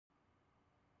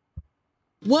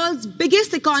World's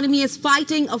biggest economy is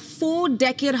fighting a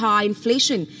 4-decade high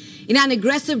inflation. In an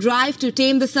aggressive drive to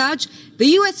tame the surge, the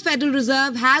US Federal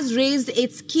Reserve has raised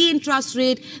its key interest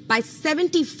rate by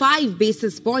 75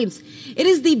 basis points. It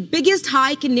is the biggest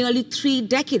hike in nearly 3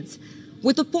 decades.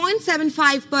 With a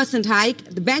 0.75% hike,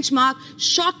 the benchmark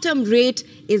short-term rate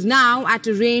is now at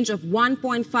a range of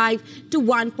 1.5 to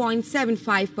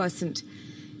 1.75%.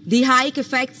 The hike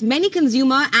affects many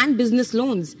consumer and business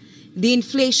loans.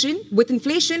 With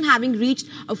inflation having reached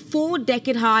a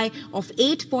 4-decade high of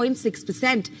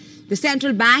 8.6%, the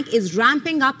central bank is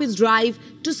ramping up its drive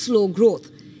to slow growth.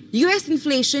 US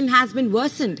inflation has been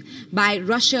worsened by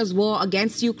Russia's war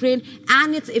against Ukraine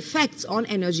and its effects on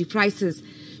energy prices.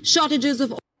 Shortages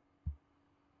of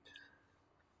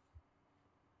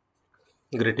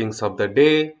Greetings of the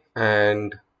day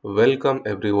and welcome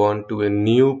everyone to a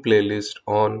new playlist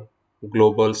on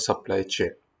global supply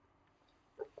chain.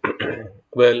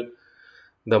 Well,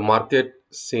 the market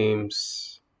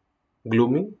seems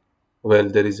gloomy. Well,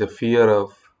 there is a fear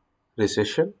of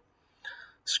recession.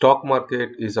 Stock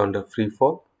market is under free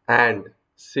fall, and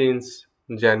since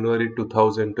January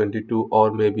 2022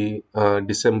 or maybe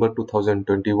December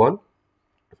 2021,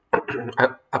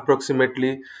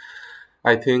 approximately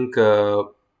I think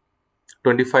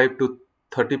 25 to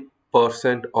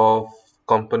 30% of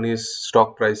companies'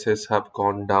 stock prices have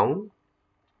gone down.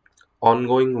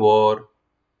 Ongoing war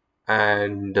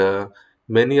and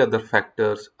many other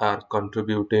factors are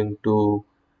contributing to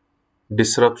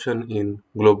disruption in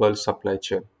global supply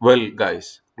chain. Well,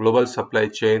 guys, global supply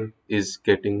chain is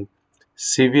getting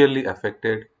severely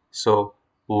affected. So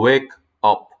wake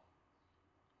up.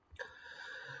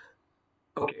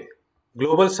 Okay,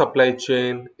 global supply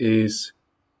chain is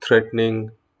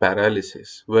threatening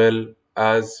paralysis. Well,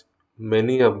 as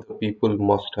many of the people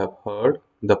must have heard,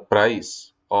 the price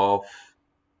of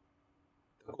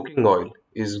cooking oil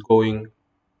is going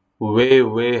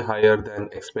way higher than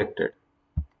expected.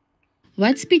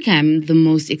 What's become the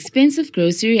most expensive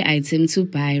grocery item to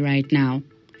buy right now?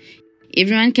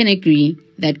 Everyone can agree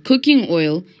that cooking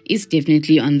oil is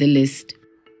definitely on the list.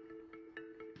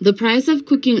 The price of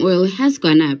cooking oil has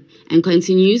gone up and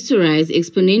continues to rise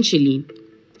exponentially.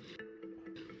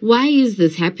 Why is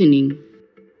this happening?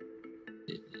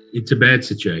 It's a bad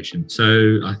situation.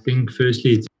 So I think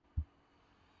firstly,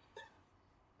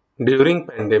 During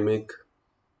pandemic,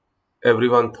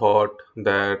 everyone thought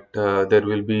that there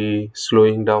will be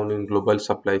slowing down in global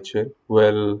supply chain.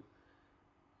 Well,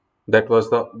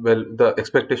 the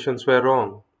expectations were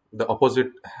wrong. The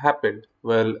opposite happened.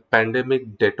 Well,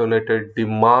 pandemic detonated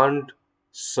demand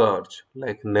surge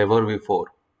like never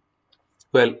before.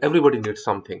 Well, everybody needs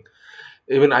something.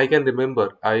 Even I can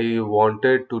remember I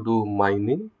wanted to do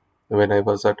mining when I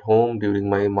was at home during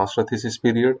my master thesis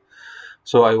period.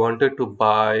 So I wanted to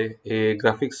buy a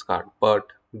graphics card, but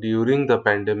during the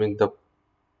pandemic,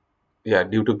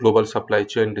 due to global supply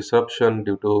chain disruption,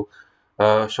 due to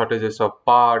shortages of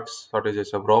parts,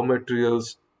 shortages of raw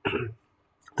materials,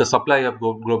 the supply of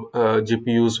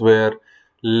GPUs were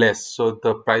less, so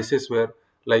the prices were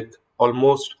like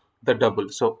almost the double.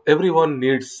 So everyone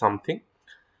needs something,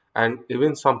 and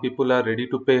even some people are ready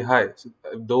to pay high.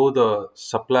 Though the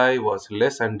supply was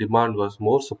less and demand was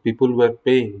more, so people were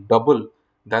paying double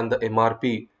than the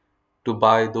MRP to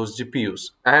buy those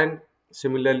GPUs. And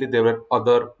similarly, there were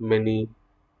other many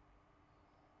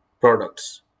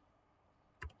products.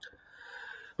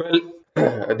 Well,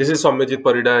 this is Soumyajit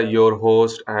Parida, your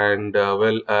host, and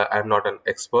I'm not an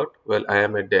expert. Well, I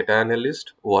am a data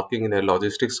analyst working in a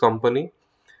logistics company,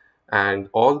 and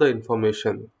all the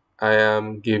information I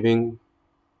am giving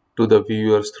to the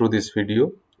viewers through this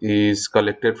video is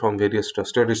collected from various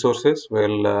trusted resources.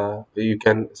 Well, you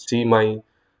can see my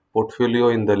portfolio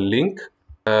in the link.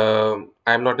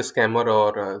 I'm not a scammer,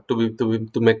 or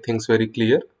to make things very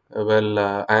clear.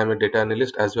 I am a data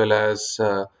analyst as well as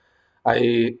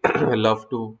I love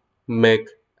to make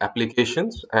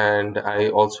applications, and I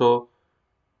also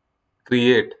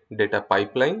create data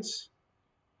pipelines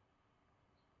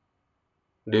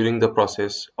during the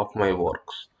process of my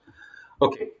works.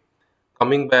 Okay,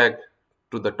 coming back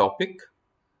to the topic.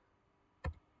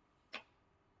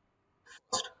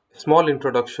 First, a small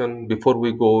introduction before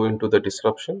we go into the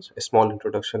disruptions. A small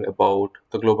introduction about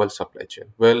the global supply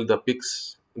chain. Well, the big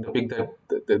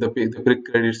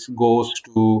credits goes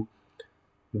to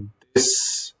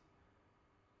this.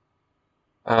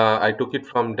 I took it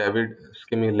from David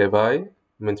Skimmy Levi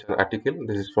mentioned article.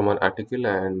 This is from an article,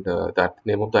 and that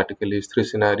name of the article is Three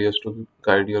Scenarios to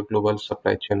Guide Your Global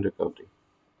Supply Chain Recovery,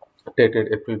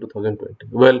 dated April 2020.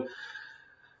 Well,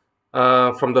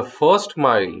 from the first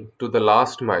mile to the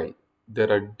last mile, there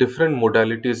are different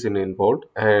modalities involved,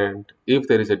 and if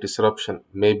there is a disruption,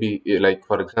 maybe like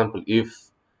for example,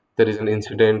 if there is an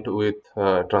incident with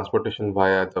transportation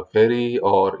via the ferry,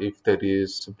 or if there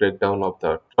is breakdown of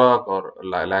the truck, or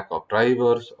lack of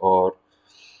drivers, or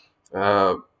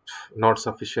uh, not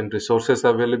sufficient resources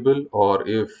available, or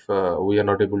if we are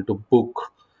not able to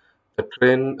book the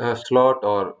train slot,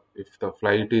 or if the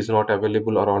flight is not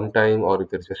available or on time, or if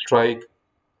there is a strike,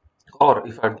 or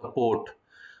if at the port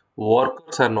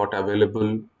workers are not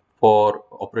available for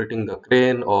operating the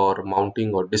crane, or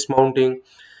mounting or dismounting,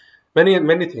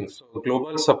 many things. So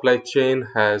global supply chain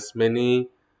has many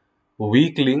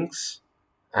weak links,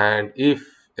 and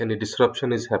if any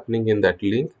disruption is happening in that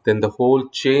link, then the whole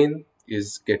chain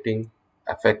is getting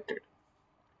affected.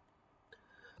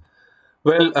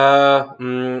 Well,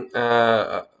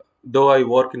 though I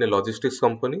work in a logistics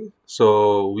company,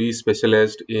 so we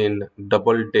specialized in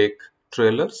double deck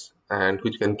trailers, and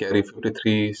which can carry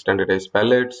 53 standardized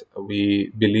pallets.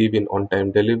 We believe in on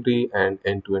time delivery and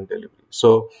end to end delivery.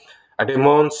 So at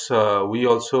Emmons, we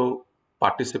also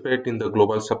participate in the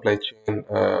global supply chain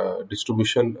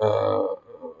distribution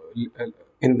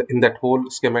in that whole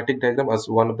schematic diagram as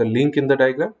one of the link in the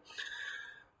diagram.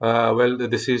 Well,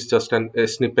 this is just a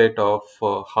snippet of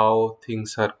how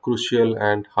things are crucial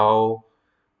and how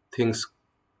things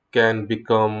can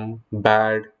become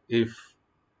bad if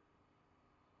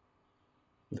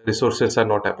the resources are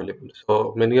not available.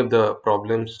 So many of the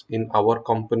problems in our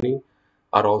company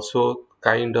are also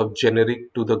kind of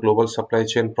generic to the global supply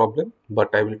chain problem,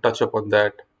 but I will touch upon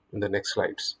that in the next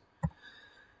slides.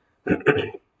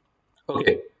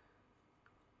 Okay,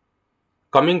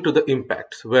 coming to the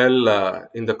impacts. Well,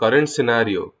 in the current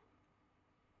scenario,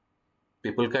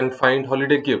 people can find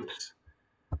holiday gifts.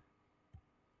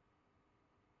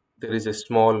 There is a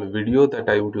small video that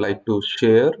I would like to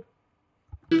share.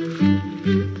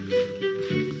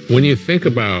 When you think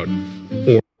about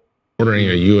ordering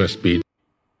a USB,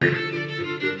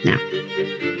 now,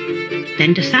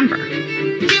 then December.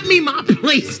 Give me my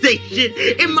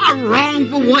PlayStation. Am I wrong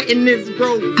for wanting this,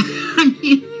 bro? I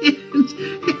mean,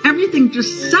 everything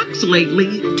just sucks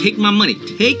lately. Take my money.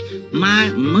 Take my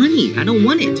money. I don't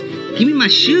want it. Give me my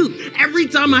shoe. Every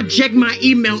time I check my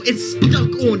email, it's stuck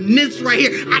on this right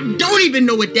here. I don't even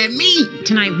know what that means.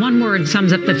 Tonight, one word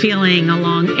sums up the feeling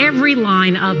along every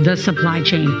line of the supply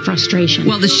chain: frustration.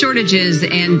 Well, the shortages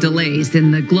and delays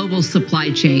in the global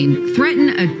supply chain threaten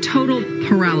a total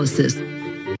paralysis.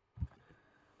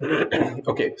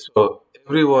 Okay, so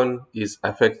everyone is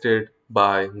affected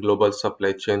by global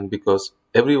supply chain because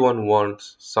everyone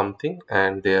wants something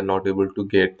and they are not able to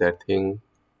get that thing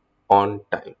on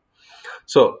time.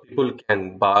 So people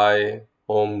can buy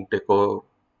home decor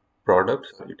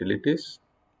products, utilities,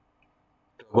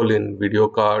 trouble in video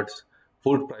cards.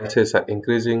 Food prices are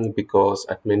increasing because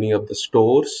at many of the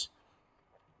stores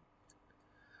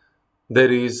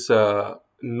there is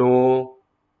no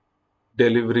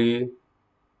delivery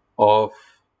of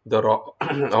the raw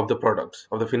of the products,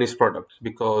 of the finished products,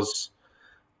 because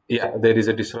there is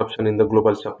a disruption in the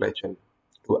global supply chain.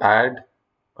 To add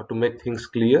or to make things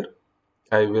clear,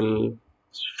 I will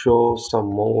show some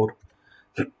more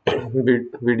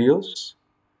videos.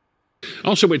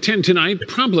 Also at 10 tonight,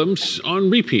 problems on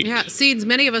repeat. Yeah, scenes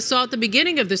many of us saw at the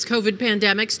beginning of this COVID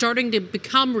pandemic starting to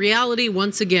become reality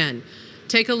once again.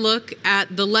 Take a look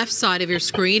at the left side of your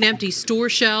screen, empty store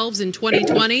shelves in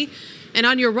 2020. And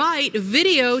on your right,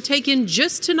 video taken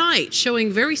just tonight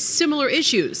showing very similar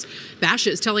issues. Bash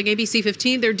is telling ABC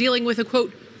 15 they're dealing with a,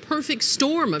 quote, perfect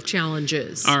storm of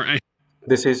challenges. All right.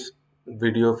 This is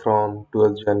video from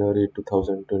 12th January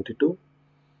 2022.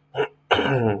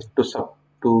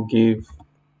 To give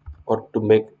or to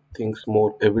make things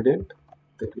more evident,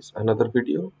 there is another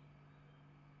video.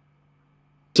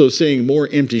 So seeing more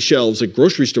empty shelves at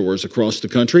grocery stores across the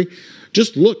country.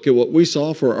 Just look at what we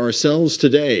saw for ourselves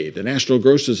today. The National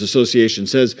Grocers Association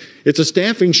says it's a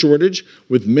staffing shortage,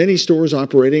 with many stores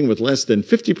operating with less than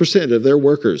 50% of their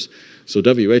workers. So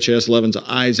WHS 11's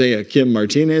Isaiah Kim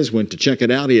Martinez went to check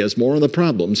it out. He has more on the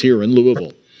problems here in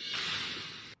Louisville.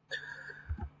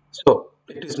 So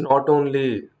it is not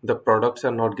only the products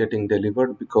are not getting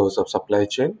delivered because of supply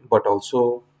chain, but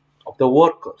also of the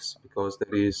workers, because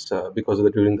there is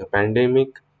during the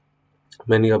pandemic,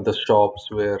 many of the shops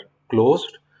were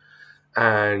closed,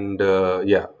 and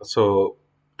so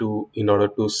in order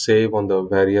to save on the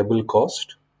variable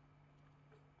cost,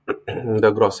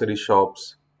 the grocery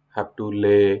shops have to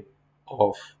lay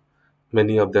off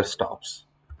many of their staffs.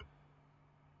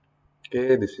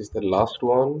 Okay, this is the last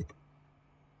one.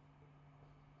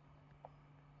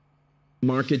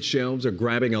 Market shelves are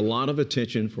grabbing a lot of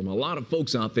attention from a lot of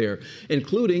folks out there,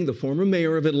 including the former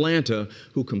mayor of Atlanta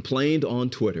who complained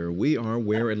on Twitter. We are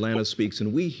Where Atlanta Speaks,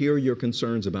 and we hear your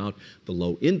concerns about the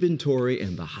low inventory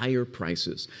and the higher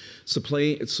prices.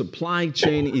 Supply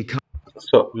chain economy.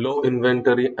 So low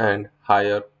inventory and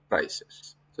higher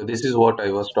prices. So this is what I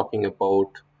was talking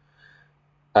about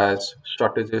as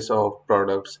shortages of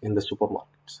products in the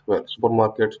supermarkets. Well,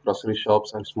 supermarkets, grocery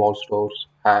shops, and small stores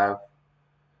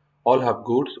all have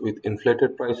goods with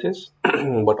inflated prices,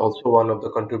 but also one of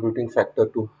the contributing factor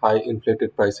to high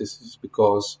inflated prices is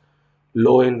because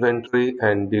low inventory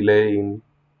and delay in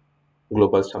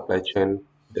global supply chain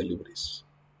deliveries.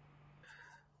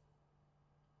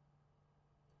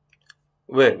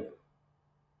 Well,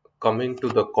 coming to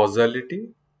the causality,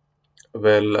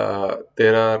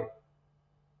 there are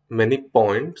many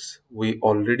points we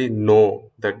already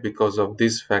know that because of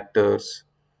these factors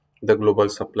the global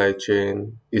supply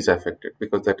chain is affected,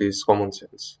 because that is common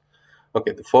sense.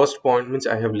 Okay, the first point means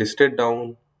I have listed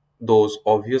down those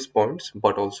obvious points,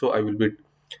 but also I will be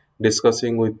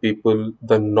discussing with people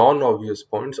the non-obvious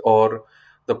points, or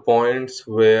the points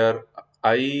where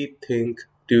I think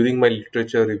during my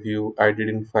literature review I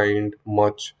didn't find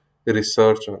much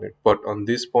research on it. But on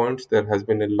these points there has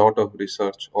been a lot of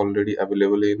research already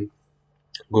available in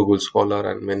Google Scholar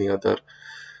and many other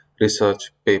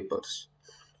research papers.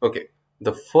 Okay,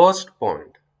 the first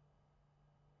point,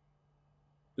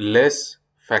 less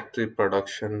factory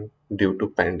production due to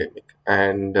pandemic,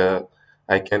 and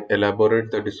I can elaborate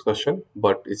the discussion,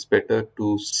 but it's better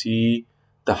to see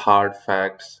the hard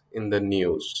facts in the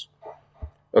news.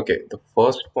 Okay, the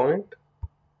first point,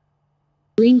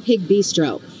 Green Pig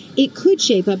Bistro. It could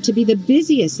shape up to be the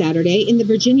busiest Saturday in the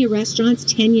Virginia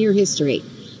restaurant's 10-year history.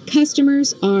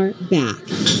 Customers are back.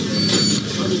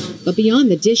 But beyond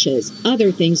the dishes,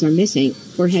 other things are missing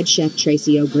for head chef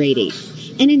Tracy O'Grady.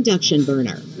 An induction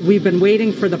burner. We've been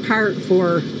waiting for the part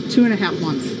for 2.5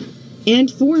 months.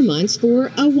 And 4 months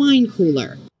for a wine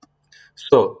cooler.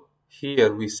 So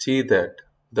here we see that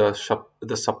the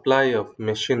supply of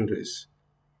machineries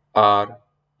are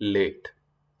late.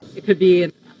 It could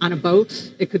be on a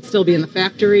boat. It could still be in the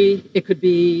factory. It could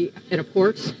be at a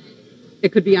port. It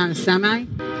could be on a semi.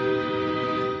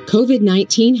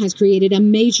 COVID-19 has created a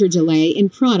major delay in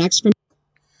products from...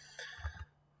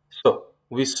 So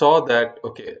we saw that,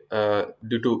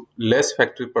 due to less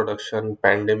factory production,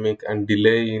 pandemic, and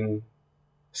delay in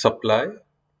supply,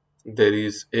 there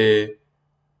is a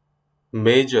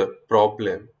major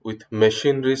problem with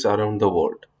machineries around the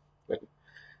world.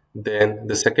 Then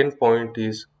the second point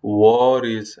is war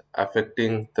is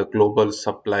affecting the global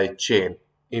supply chain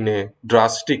in a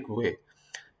drastic way.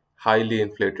 Highly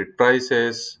inflated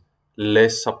prices,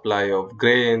 less supply of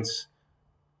grains,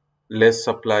 less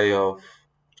supply of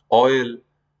oil.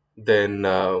 Then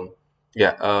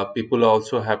people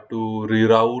also have to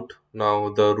reroute now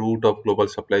the route of global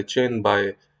supply chain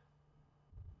by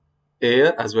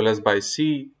air as well as by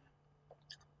sea.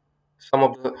 Some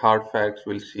of the hard facts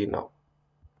we'll see now.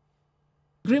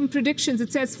 Grim predictions,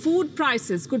 it says food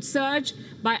prices could surge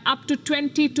by up to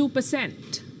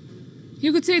 22%.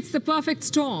 You could say it's the perfect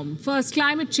storm. First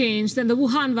climate change, then the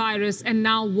Wuhan virus, and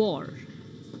now war.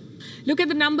 Look at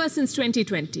the numbers since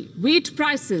 2020. Wheat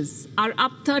prices are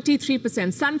up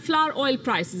 33%. Sunflower oil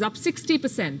prices up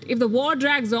 60%. If the war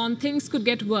drags on, things could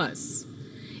get worse.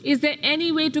 Is there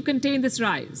any way to contain this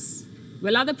rise?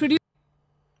 Well,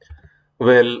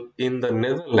 in the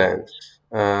Netherlands,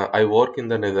 I work in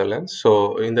the Netherlands.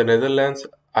 So in the Netherlands,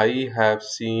 I have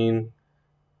seen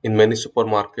in many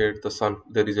supermarkets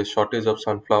there is a shortage of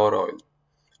sunflower oil,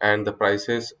 and the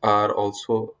prices are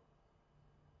also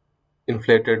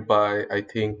inflated by, I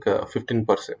think,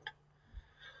 15%.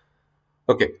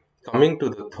 Okay, coming to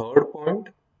the third point,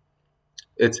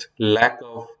 it's lack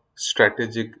of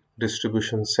strategic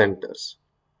distribution centers.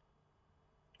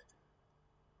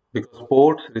 Because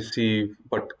ports receive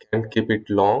but can't keep it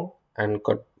long, and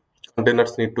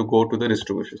containers need to go to the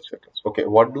distribution centers. Okay,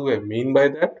 what do I mean by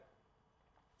that?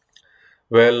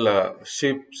 Well,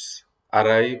 ships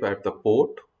arrive at the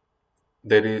port,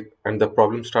 and the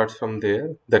problem starts from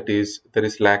there. That is, there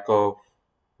is lack of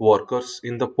workers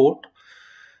in the port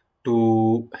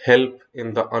to help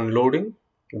in the unloading,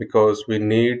 because we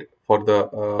need for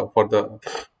the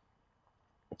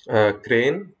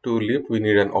crane to lift, we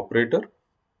need an operator,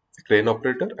 crane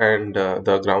operator, and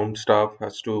the ground staff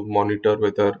has to monitor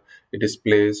whether it is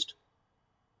placed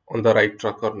on the right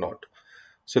truck or not.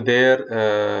 So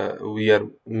there we are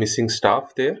missing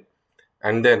staff there.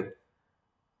 And then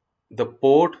the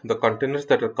port, the containers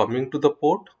that are coming to the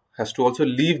port has to also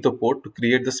leave the port to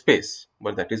create the space,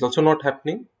 but that is also not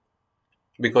happening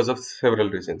because of several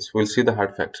reasons. We'll see the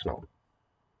hard facts now.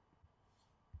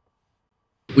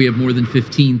 We have more than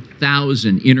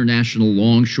 15,000 international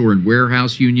longshore and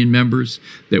warehouse union members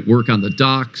that work on the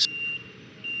docks.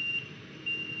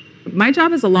 My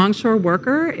job as a longshore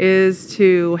worker is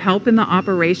to help in the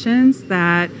operations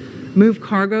that move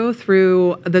cargo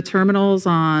through the terminals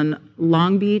on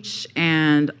Long Beach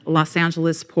and Los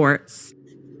Angeles ports.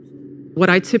 What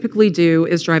I typically do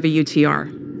is drive a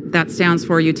UTR. That stands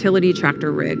for utility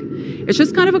tractor rig. It's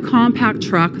just kind of a compact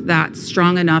truck that's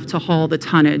strong enough to haul the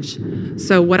tonnage.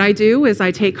 So what I do is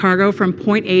I take cargo from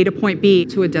point A to point B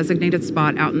to a designated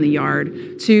spot out in the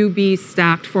yard to be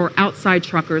stacked for outside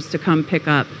truckers to come pick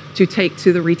up to take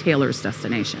to the retailer's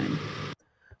destination.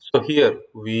 So here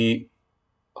we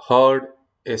heard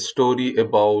a story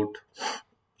about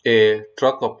a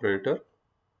truck operator.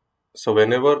 So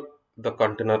whenever the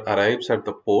container arrives at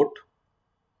the port,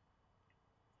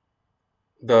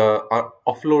 the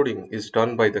offloading is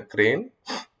done by the crane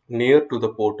near to the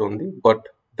port only, but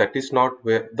that is not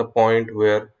where the point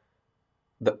where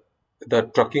the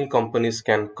trucking companies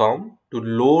can come to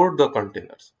load the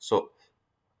containers. So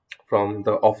from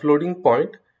the offloading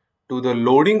point to the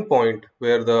loading point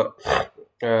where the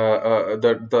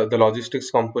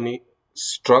logistics company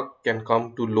truck can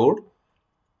come to load,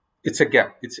 it's a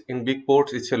gap. It's in big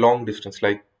ports, it's a long distance,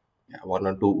 like 1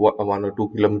 or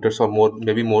 2 kilometers or more,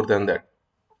 maybe more than that.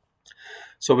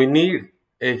 So we need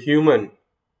a human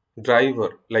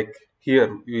driver, like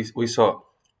here we saw,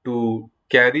 to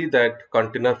carry that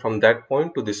container from that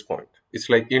point to this point. It's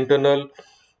like internal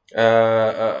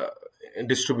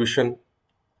distribution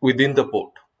within the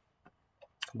port.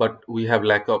 But we have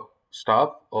lack of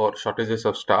staff or shortages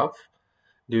of staff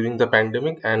during the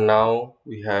pandemic, and now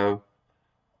we have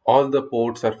all the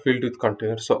ports are filled with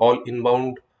containers, so all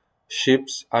inbound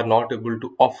ships are not able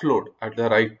to offload at the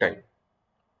right time.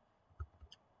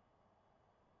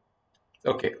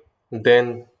 Okay,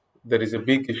 then there is a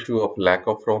big issue of lack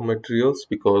of raw materials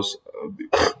because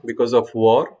of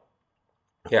war.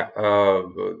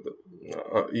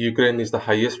 Ukraine is the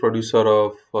highest producer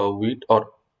of wheat, or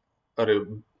a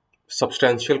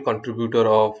substantial contributor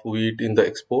of wheat in the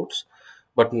exports,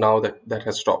 but now that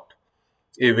has stopped.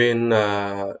 Even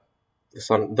the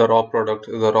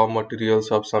raw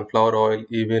materials of sunflower oil,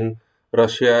 even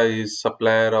Russia is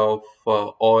supplier of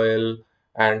oil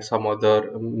and some other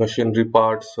machinery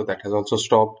parts, so that has also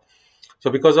stopped.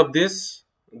 So because of this,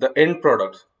 the end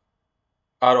products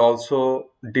are also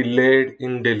delayed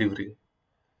in delivery.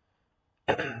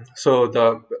 So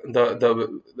the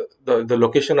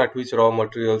location at which raw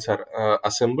materials are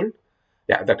assembled,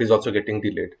 that is also getting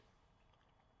delayed.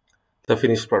 The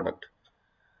finished product.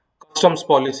 Customs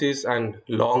policies and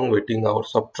long waiting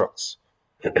hours of trucks.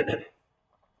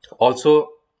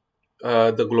 Also,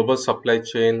 the global supply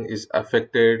chain is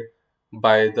affected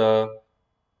by the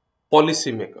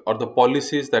policymaker or the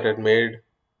policies that are made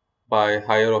by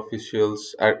higher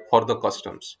officials for the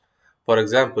customs. For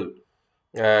example,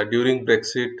 during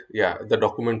Brexit, the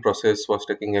document process was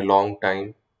taking a long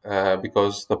time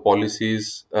because the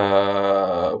policies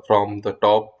from the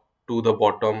top to the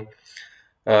bottom,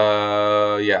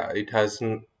 it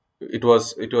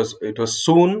was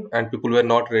soon, and people were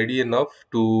not ready enough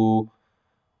to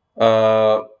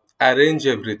arrange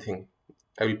everything.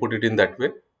 I will put it in that way.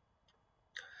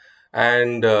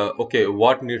 And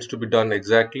what needs to be done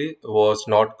exactly was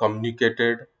not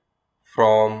communicated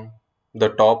from the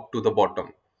top to the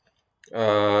bottom.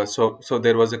 So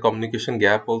there was a communication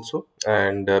gap also,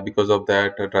 and because of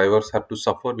that, drivers have to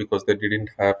suffer because they didn't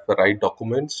have the right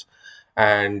documents,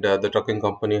 and the trucking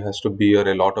company has to bear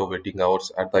a lot of waiting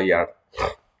hours at the yard.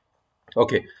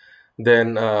 Okay.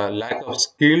 Then lack of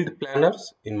skilled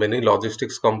planners in many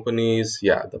logistics companies.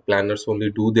 The planners only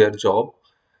do their job,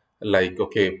 like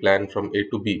plan from A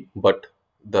to B, but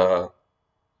there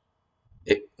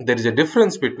is a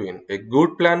difference between a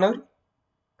good planner,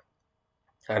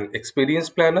 an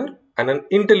experienced planner, and an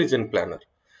intelligent planner.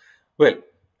 Well,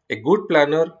 a good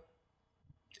planner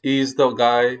is the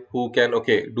guy who can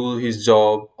do his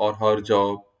job or her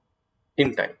job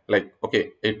in time, like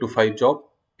 8 to 5 job,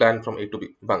 plan from A to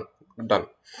B, bang, done.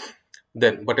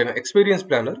 Then, but an experienced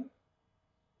planner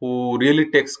who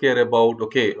really takes care about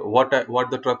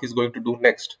what the truck is going to do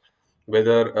next,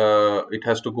 whether it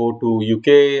has to go to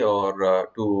UK or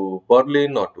to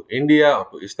Berlin or to India or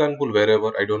to Istanbul,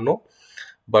 wherever, I don't know,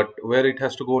 but where it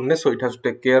has to go next, so it has to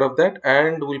take care of that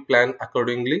and will plan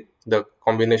accordingly the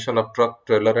combination of truck,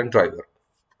 trailer, and driver.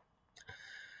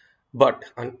 But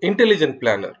an intelligent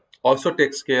planner also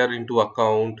takes care into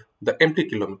account the empty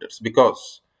kilometers,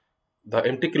 because the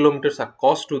empty kilometers are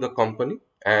cost to the company,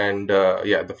 and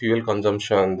the fuel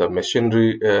consumption, the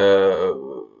machinery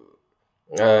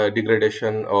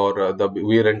degradation, or the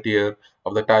wear and tear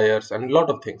of the tires, and a lot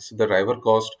of things, the driver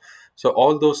cost. So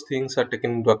all those things are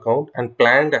taken into account and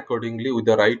planned accordingly with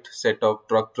the right set of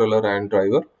truck, trailer, and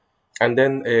driver, and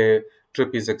then a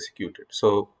trip is executed.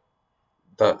 So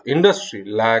the industry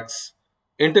lacks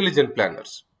intelligent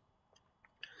planners.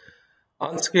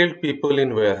 Unskilled people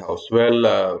in warehouse.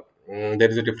 Well, there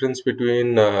is a difference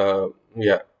between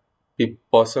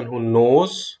person who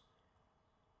knows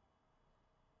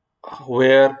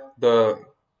where the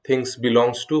things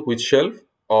belongs to which shelf,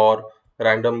 or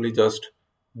randomly just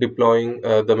deploying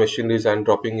the machineries and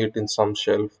dropping it in some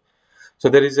shelf. So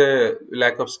there is a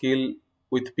lack of skill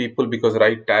with people, because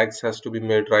right tags has to be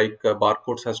made, right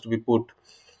barcodes has to be put.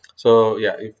 So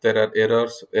yeah, if there are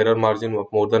error margin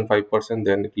of more than 5%,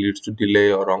 then it leads to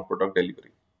delay or wrong product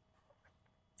delivery.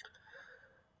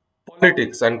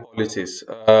 Politics and policies.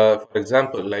 For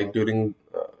example, like during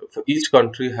each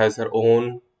country has their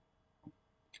own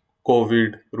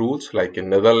COVID rules. Like in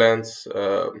Netherlands,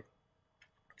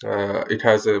 it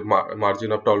has a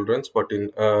margin of tolerance, but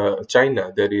in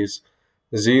China there is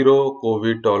zero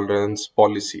COVID tolerance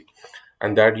policy,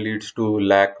 and that leads to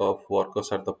lack of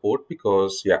workers at the port,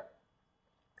 because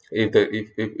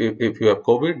if you have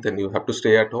COVID, then you have to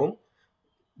stay at home.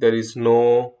 There is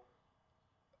no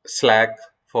slack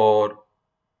for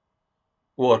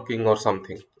working or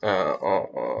something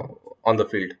on the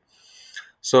field.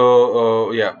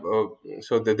 So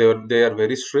so they are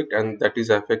very strict, and that is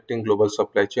affecting global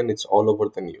supply chain. It's all over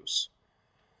the news.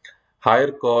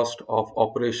 Higher cost of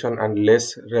operation and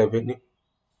less revenue.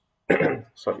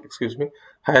 Sorry, excuse me.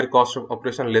 Higher cost of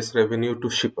operation, less revenue to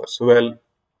shippers. Well,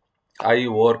 I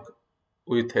work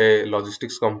with a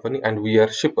logistics company, and we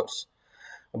are shippers,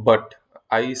 but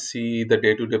I see the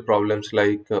day-to-day problems,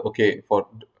 like for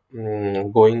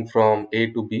going from A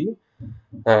to B,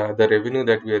 the revenue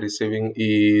that we are receiving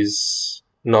is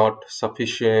not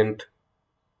sufficient,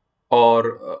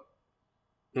 or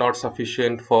not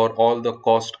sufficient for all the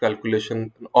cost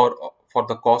calculation, or for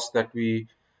the cost that we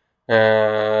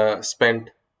spent,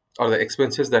 or the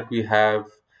expenses that we have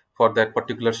for that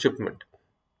particular shipment.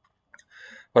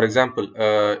 For example,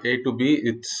 A to B,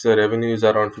 its revenue is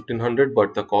around 1500,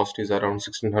 but the cost is around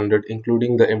 1600,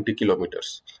 including the empty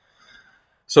kilometers.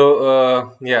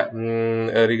 So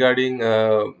regarding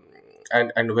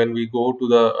and when we go to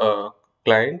the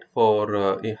client for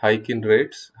a hike in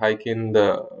rates, hike in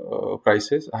the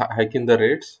prices, hike in the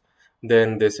rates,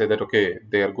 then they say that okay,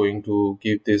 they are going to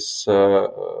give this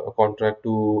contract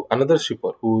to another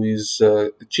shipper who is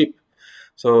cheap.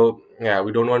 So yeah,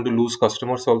 we don't want to lose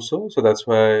customers also. So that's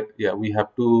why we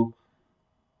have to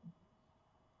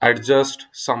adjust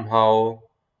somehow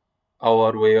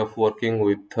our way of working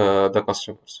with the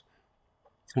customers.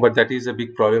 But that is a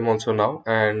big problem also now,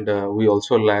 and we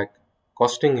also lack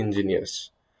costing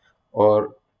engineers,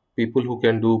 or people who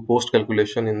can do post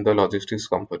calculation in the logistics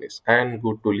companies, and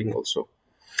good tooling also.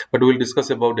 But we'll discuss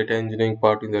about data engineering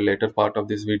part in the later part of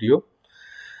this video.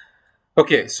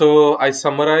 Okay, so I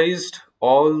summarized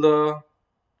all the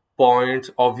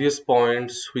obvious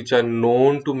points which are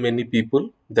known to many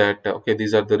people, that okay,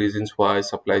 these are the reasons why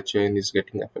supply chain is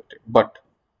getting affected. But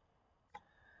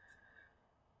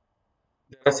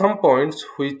there are some points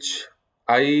which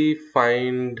I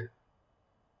find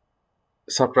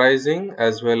surprising,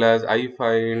 as well as I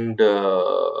find very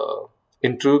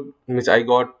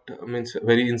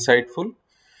insightful,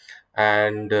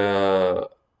 and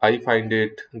I find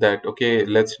it that okay,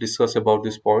 let's discuss about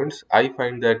these points. I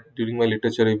find that during my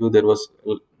literature review there was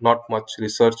not much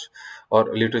research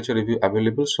or literature review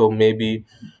available, so maybe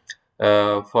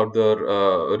further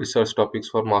research topics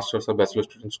for masters or bachelor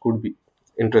students could be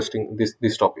interesting,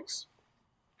 these topics.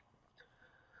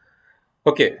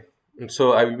 Okay,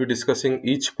 so I will be discussing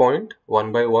each point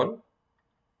one by one.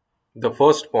 The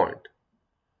first point: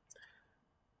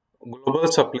 global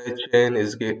supply chain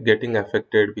is getting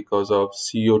affected because of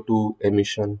CO2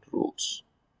 emission rules.